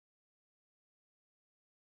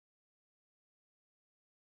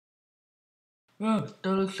Yeah, that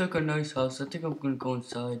looks like a nice house. I think I'm gonna go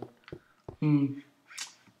inside.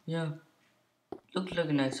 Yeah, looks like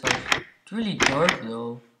a nice house. It's really dark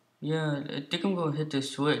though. Yeah, I think I'm gonna hit the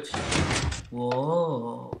switch.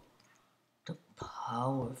 Whoa, the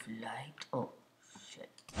power of light. Oh, shit.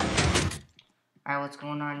 Alright, what's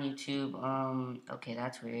going on YouTube? Okay,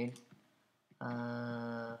 that's weird.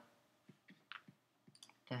 The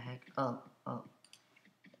heck? Oh,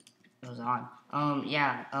 it was on.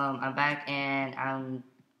 Yeah, I'm back and I'm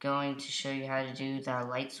going to show you how to do the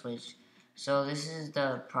light switch. So this is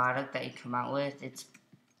the product that you come out with. It's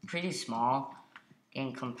pretty small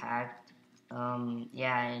and compact.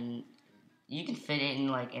 Yeah, and you can fit it in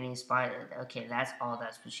like any spot. Okay, that's all.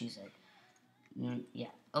 That's what she said. Yeah.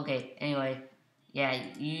 Okay. Anyway, yeah,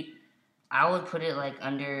 I would put it like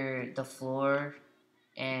under the floor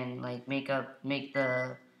and like make the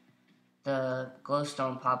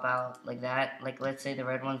glowstone pop out like that. Like let's say the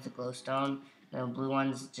red one's the glowstone, the blue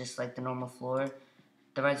one's just like the normal floor.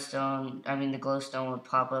 The the glowstone would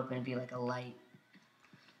pop up and be like a light.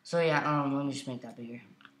 So yeah, let me just make that bigger.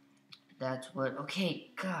 That's what.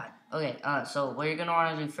 Okay, God. Okay. So what you're gonna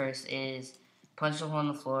want to do first is punch a hole in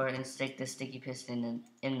the floor and stick the sticky piston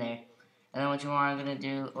in there. And then what you're gonna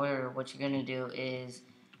do is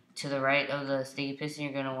to the right of the sticky piston,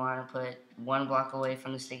 you're gonna want to put one block away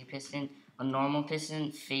from the sticky piston, a normal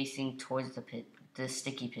piston facing towards the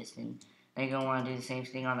sticky piston. And you're gonna want to do the same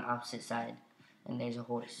thing on the opposite side. And there's a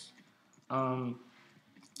horse. And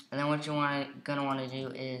then what gonna want to do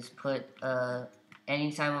is put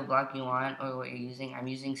any type of block you want or what you're using. I'm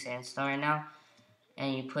using sandstone right now,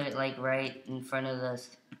 and you put it like right in front of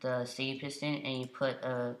the sticky piston, and you put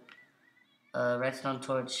a redstone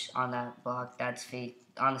torch on that block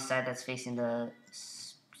on the side that's facing the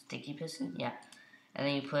sticky piston. Yeah, and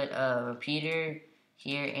then you put a repeater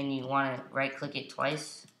here, and you want to right click it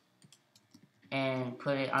twice, and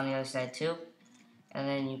put it on the other side too. And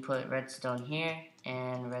then you put redstone here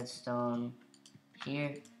and redstone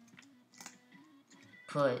here.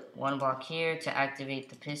 Put one block here to activate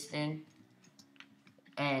the piston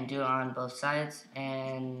and do it on both sides.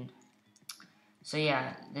 And so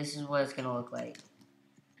yeah, this is what it's gonna look like.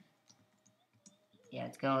 Yeah,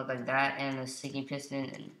 it's gonna look like that, and the sticky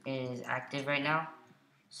piston is active right now.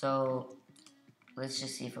 So let's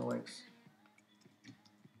just see if it works.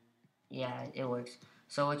 Yeah, it works.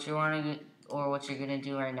 So what you're gonna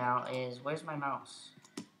do right now is, where's my mouse?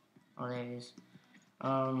 Oh, there it is.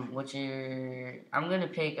 I need to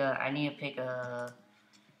pick a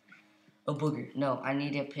booger. No, I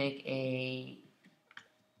need to pick a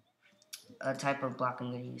type of block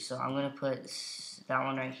I'm gonna use. So I'm gonna put that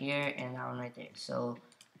one right here and that one right there. So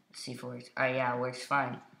let's see if it works. Alright, yeah, it works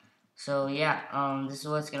fine. So yeah, this is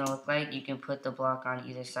what it's gonna look like. You can put the block on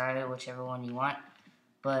either side, whichever one you want.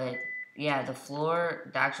 But yeah, the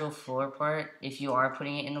actual floor part, if you are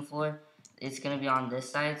putting it in the floor, it's gonna be on this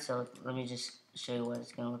side. So let me just show you what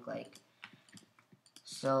it's gonna look like.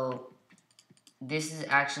 So this is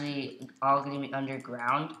actually all going to be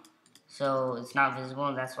underground, so it's not visible,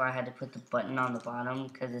 and that's why I had to put the button on the bottom,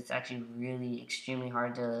 because it's actually really extremely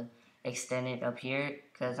hard to extend it up here,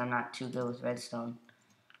 because I'm not too good with redstone.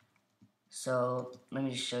 So let me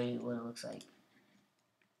just show you what it looks like.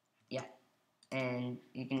 Yeah, and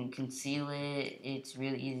you can conceal it. It's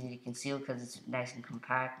really easy to conceal because it's nice and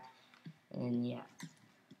compact, and yeah.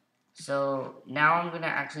 So now I'm going to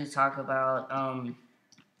actually talk about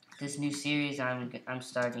this new series I'm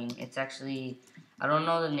starting. It's actually, I don't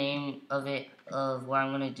know the name of what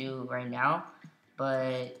I'm gonna do right now,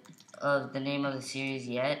 but of the name of the series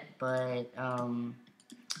yet. But let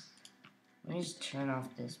me just turn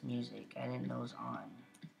off this music. I didn't know it was on.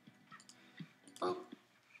 Boop.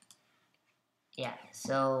 Yeah.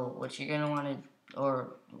 So what you're gonna want to,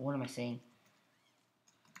 or what am I saying?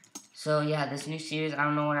 So yeah, this new series, I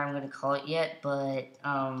don't know what I'm gonna call it yet, but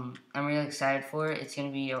I'm really excited for it. It's gonna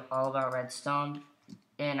be all about redstone.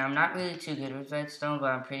 And I'm not really too good with redstone, but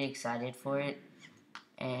I'm pretty excited for it.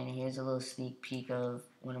 And here's a little sneak peek of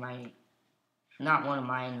not one of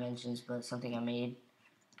my inventions, but something I made.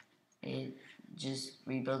 It just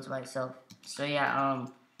rebuilds by itself. So yeah,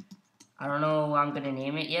 I don't know what I'm gonna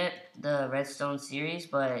name it yet, the redstone series,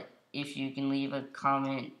 but if you can leave a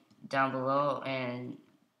comment down below and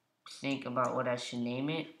think about what I should name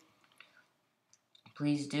it,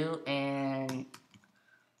 please do. And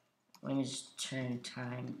let me just turn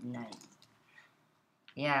time night.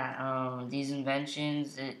 Yeah, these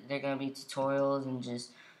inventions, they're going to be tutorials and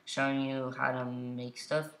just showing you how to make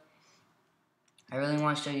stuff. I really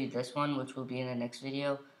want to show you this one, which will be in the next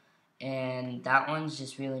video, and that one's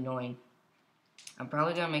just really annoying. I'm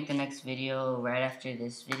probably going to make the next video right after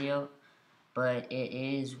this video, but it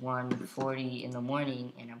is 1:40 in the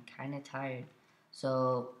morning and I'm kind of tired.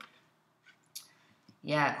 So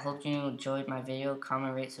yeah, hope you enjoyed my video.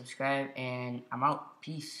 Comment, rate, subscribe, and I'm out.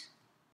 Peace.